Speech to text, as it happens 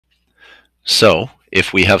So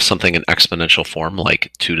if we have something in exponential form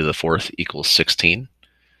like 2 to the fourth equals 16,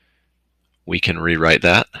 we can rewrite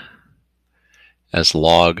that as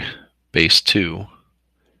log base 2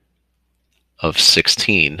 of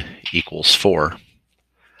 16 equals 4.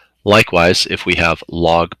 Likewise, if we have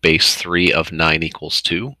log base 3 of 9 equals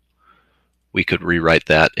 2, we could rewrite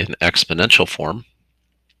that in exponential form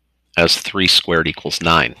as 3 squared equals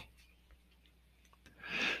 9.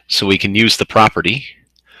 So we can use the property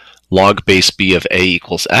log base b of a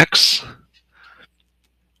equals x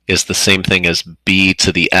is the same thing as b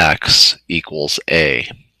to the x equals a.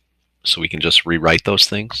 So we can just rewrite those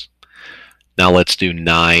things. Now let's do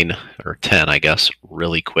 9 or 10, I guess,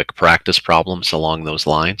 really quick practice problems along those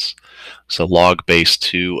lines. So log base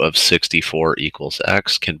 2 of 64 equals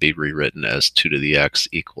x can be rewritten as 2 to the x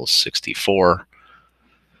equals 64.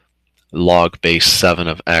 Log base 7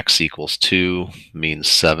 of x equals 2 means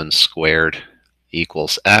 7 squared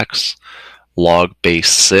equals x. Log base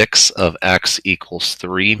 6 of x equals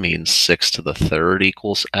 3 means 6 to the third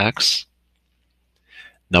equals x.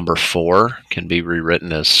 Number 4 can be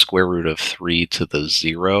rewritten as square root of 3 to the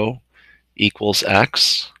 0 equals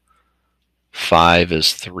x. 5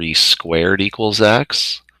 is 3 squared equals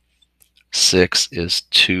x. 6 is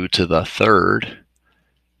 2 to the third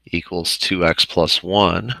equals 2x plus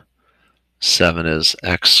 1. 7 is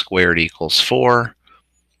x squared equals 4.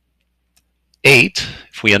 8,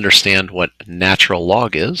 if we understand what natural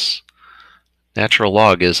log is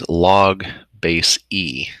log base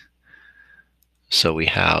e. So we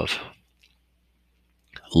have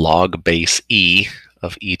log base e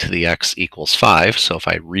of e to the x equals 5. So if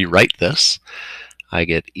I rewrite this, I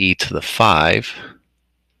get e to the 5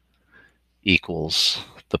 equals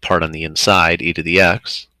the part on the inside, e to the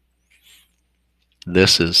x.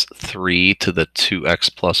 This is 3 to the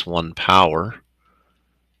 2x plus 1 power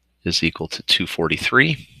is equal to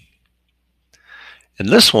 243. And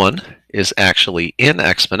this one is actually in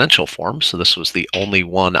exponential form, so this was the only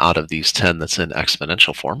one out of these 10 that's in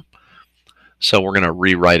exponential form. So we're going to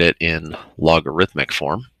rewrite it in logarithmic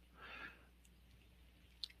form.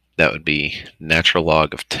 That would be natural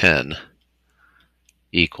log of 10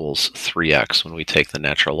 equals 3x when we take the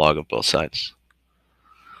natural log of both sides.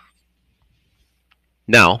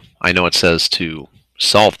 Now, I know it says to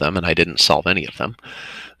solve them, and I didn't solve any of them.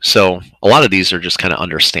 So a lot of these are just kind of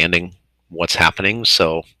understanding what's happening.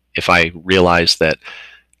 So if I realize that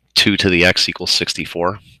 2 to the x equals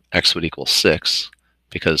 64, x would equal 6,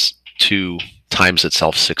 because 2 times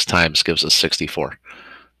itself 6 times gives us 64.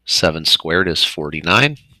 7 squared is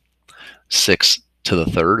 49. 6 to the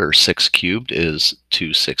third, or 6 cubed, is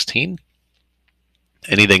 216.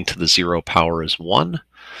 Anything to the 0 power is 1.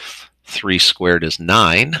 3 squared is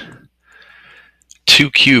 9. 2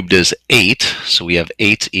 cubed is 8, so we have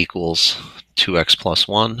 8 equals 2x plus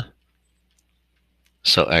 1.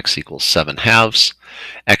 So x equals 7 halves.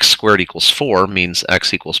 X squared equals 4 means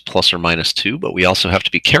x equals plus or minus 2, but we also have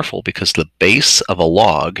to be careful because the base of a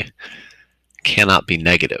log cannot be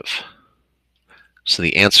negative. So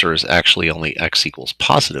the answer is actually only x equals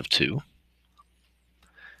positive 2.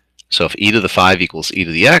 So if e to the 5 equals e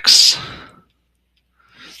to the x,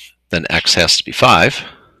 then x has to be 5.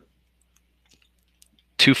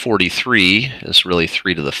 243 is really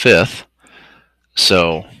 3 to the 5th.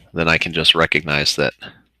 So then I can just recognize that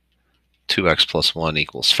 2x plus 1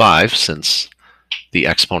 equals 5, since the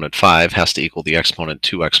exponent 5 has to equal the exponent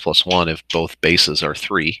 2x plus 1 if both bases are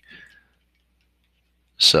 3.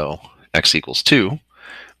 So x equals 2.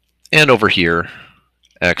 And over here,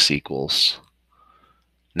 x equals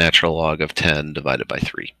natural log of 10 divided by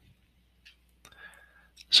 3.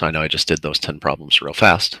 So I know I just did those 10 problems real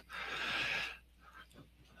fast.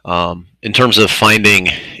 In terms of finding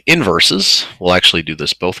inverses, we'll actually do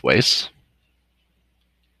this both ways.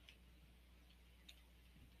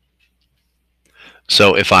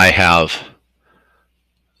 So if I have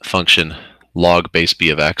a function log base b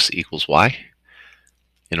of x equals y,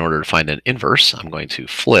 in order to find an inverse, I'm going to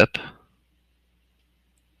flip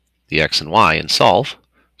the x and y and solve.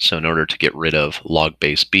 So in order to get rid of log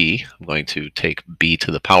base b, I'm going to take b to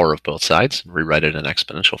the power of both sides and rewrite it in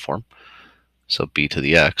exponential form. So b to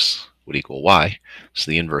the x would equal y. So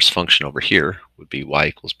the inverse function over here would be y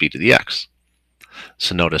equals b to the x.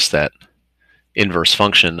 So notice that inverse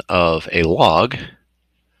function of a log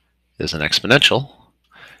is an exponential.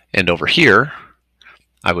 And over here,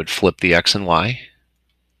 I would flip the x and y.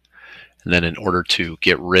 And then in order to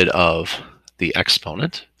get rid of the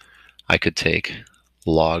exponent, I could take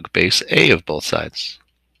log base a of both sides.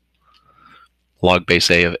 Log base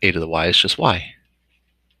a of a to the y is just y.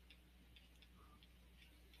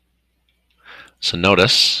 So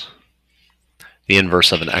notice The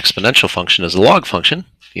inverse of an exponential function is a log function.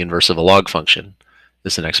 The inverse of a log function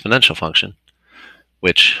is an exponential function,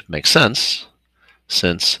 which makes sense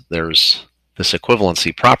since there's this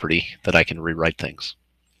equivalency property that I can rewrite things.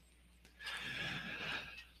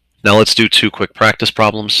 Now let's do two quick practice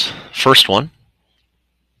problems. First one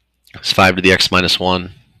is 5 to the x minus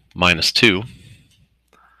 1 minus 2.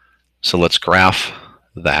 So let's graph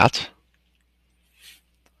that.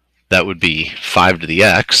 That would be 5 to the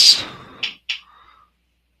x.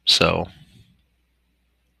 So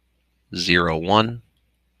 0, 1,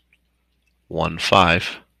 1,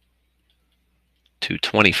 5, 2,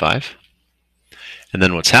 25. And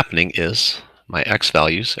then what's happening is my x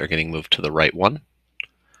values are getting moved to the right 1.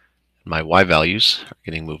 My y values are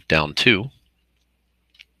getting moved down 2.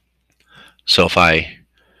 So if I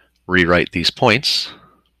rewrite these points,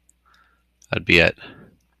 I'd be at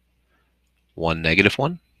 1, negative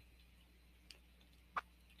 1,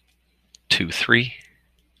 2, 3,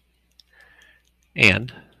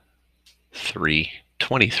 and 3,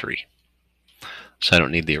 23. So I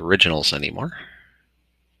don't need the originals anymore.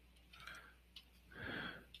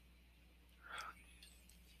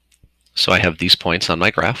 So I have these points on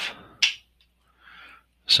my graph.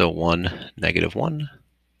 So 1, negative 1,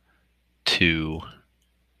 2,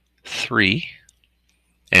 3,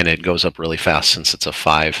 and it goes up really fast since it's a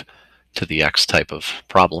 5 to the x type of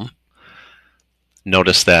problem.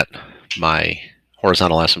 Notice that my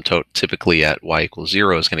horizontal asymptote typically at y equals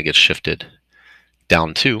 0 is going to get shifted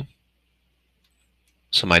down 2.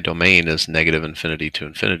 So my domain is negative infinity to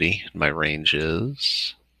infinity. My range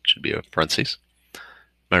is, should be a parentheses,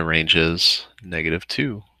 my range is negative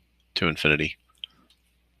 2 to infinity.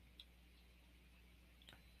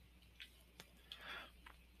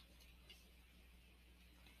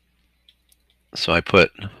 So I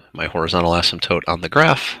put my horizontal asymptote on the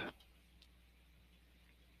graph.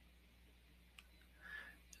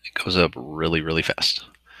 It goes up really, really fast.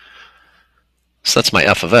 So that's my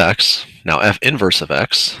f of x. Now f inverse of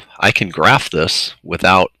x, I can graph this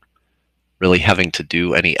without really having to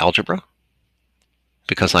do any algebra,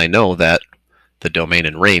 because I know that the domain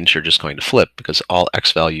and range are just going to flip because all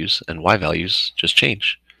x values and y values just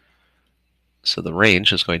change. So the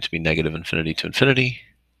range is going to be negative infinity to infinity.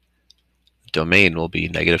 The domain will be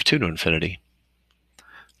negative 2 to infinity.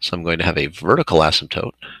 So I'm going to have a vertical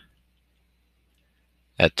asymptote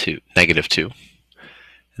at negative 2.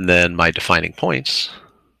 And then my defining points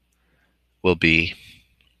will be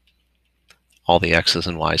all the x's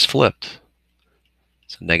and y's flipped.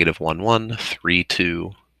 So negative 1, 1, 3,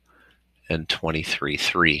 2, and 23,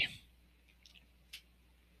 3.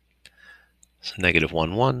 So negative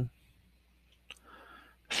 1, 1,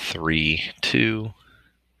 3, 2,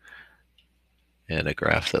 and a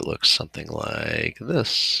graph that looks something like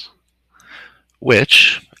this,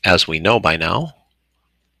 which, as we know by now,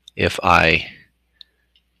 if I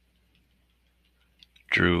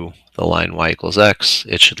drew the line y equals x,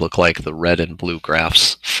 it should look like the red and blue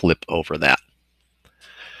graphs flip over that.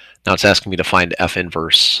 Now it's asking me to find f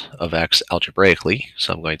inverse of x algebraically,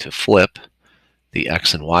 so I'm going to flip the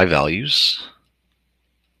x and y values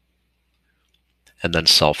and then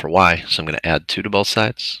solve for y. So I'm going to add 2 to both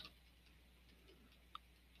sides.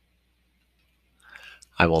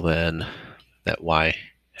 I will then, that y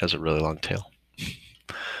has a really long tail.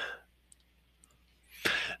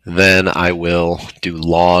 Then I will do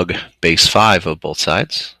log base 5 of both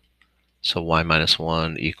sides. So y minus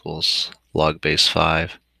 1 equals log base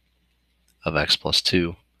 5 of x plus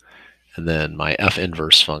 2. And then my f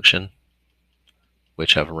inverse function,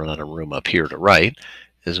 which I've run out of room up here to write,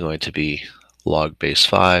 is going to be log base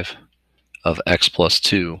 5 of x plus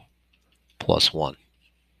 2 plus 1.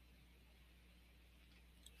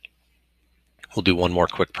 We'll do one more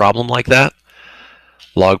quick problem like that.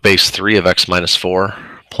 Log base 3 of x minus 4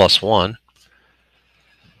 plus 1.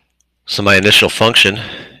 So my initial function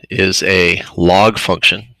is a log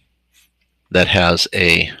function that has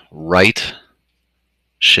a right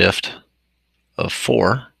shift of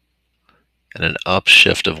 4 and an up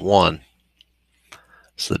shift of 1.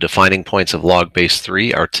 So the defining points of log base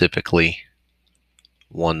 3 are typically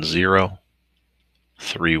 1, 0,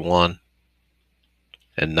 3, 1,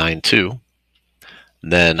 and 9, 2.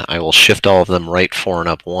 Then I will shift all of them right 4 and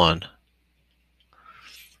up 1.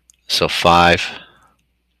 So 5,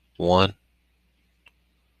 1,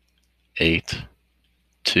 8,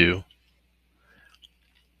 2,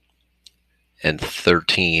 and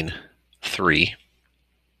 13, 3,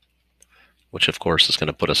 which of course is going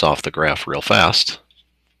to put us off the graph real fast.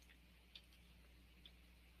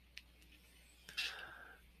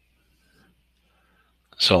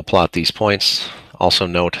 So I'll plot these points. Also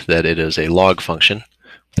note that it is a log function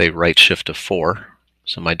with a right shift of 4.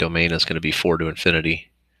 So my domain is going to be 4 to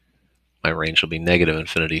infinity. My range will be negative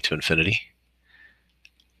infinity to infinity.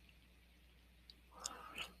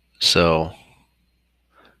 So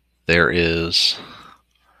there is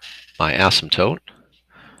my asymptote,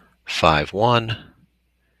 5, 1,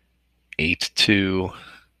 8, 2,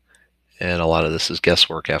 and a lot of this is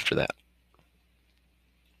guesswork after that.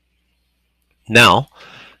 Now,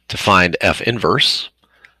 to find F inverse,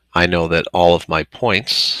 I know that all of my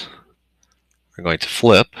points are going to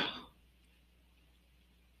flip.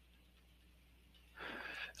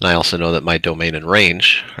 And I also know that my domain and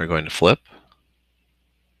range are going to flip.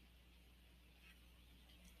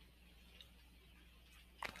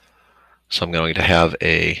 So I'm going to have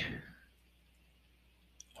a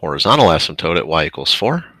horizontal asymptote at y equals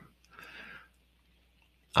 4.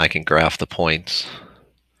 I can graph the points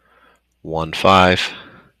 1, 5,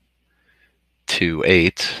 2,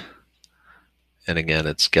 8. And again,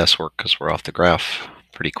 it's guesswork because we're off the graph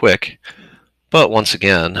pretty quick. But once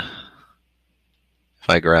again, if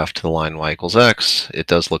I graph to the line y equals x, it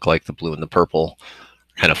does look like the blue and the purple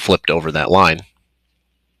kind of flipped over that line.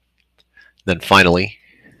 Then finally,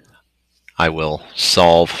 I will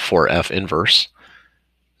solve for F inverse.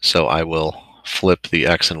 So I will flip the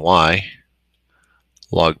x and y,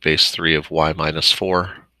 log base 3 of y minus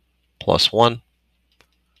 4 plus 1.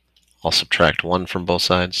 I'll subtract 1 from both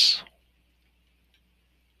sides.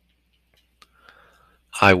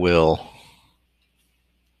 I will,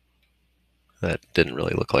 that didn't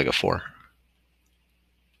really look like a 4.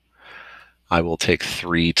 I will take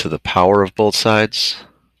 3 to the power of both sides.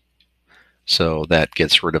 So that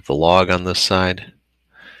gets rid of the log on this side.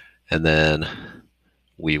 And then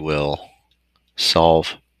we will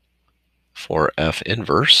solve for F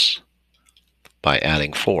inverse by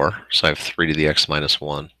adding 4. So I have 3 to the x minus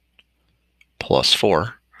 1 plus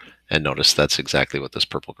 4. And notice that's exactly what this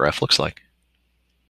purple graph looks like.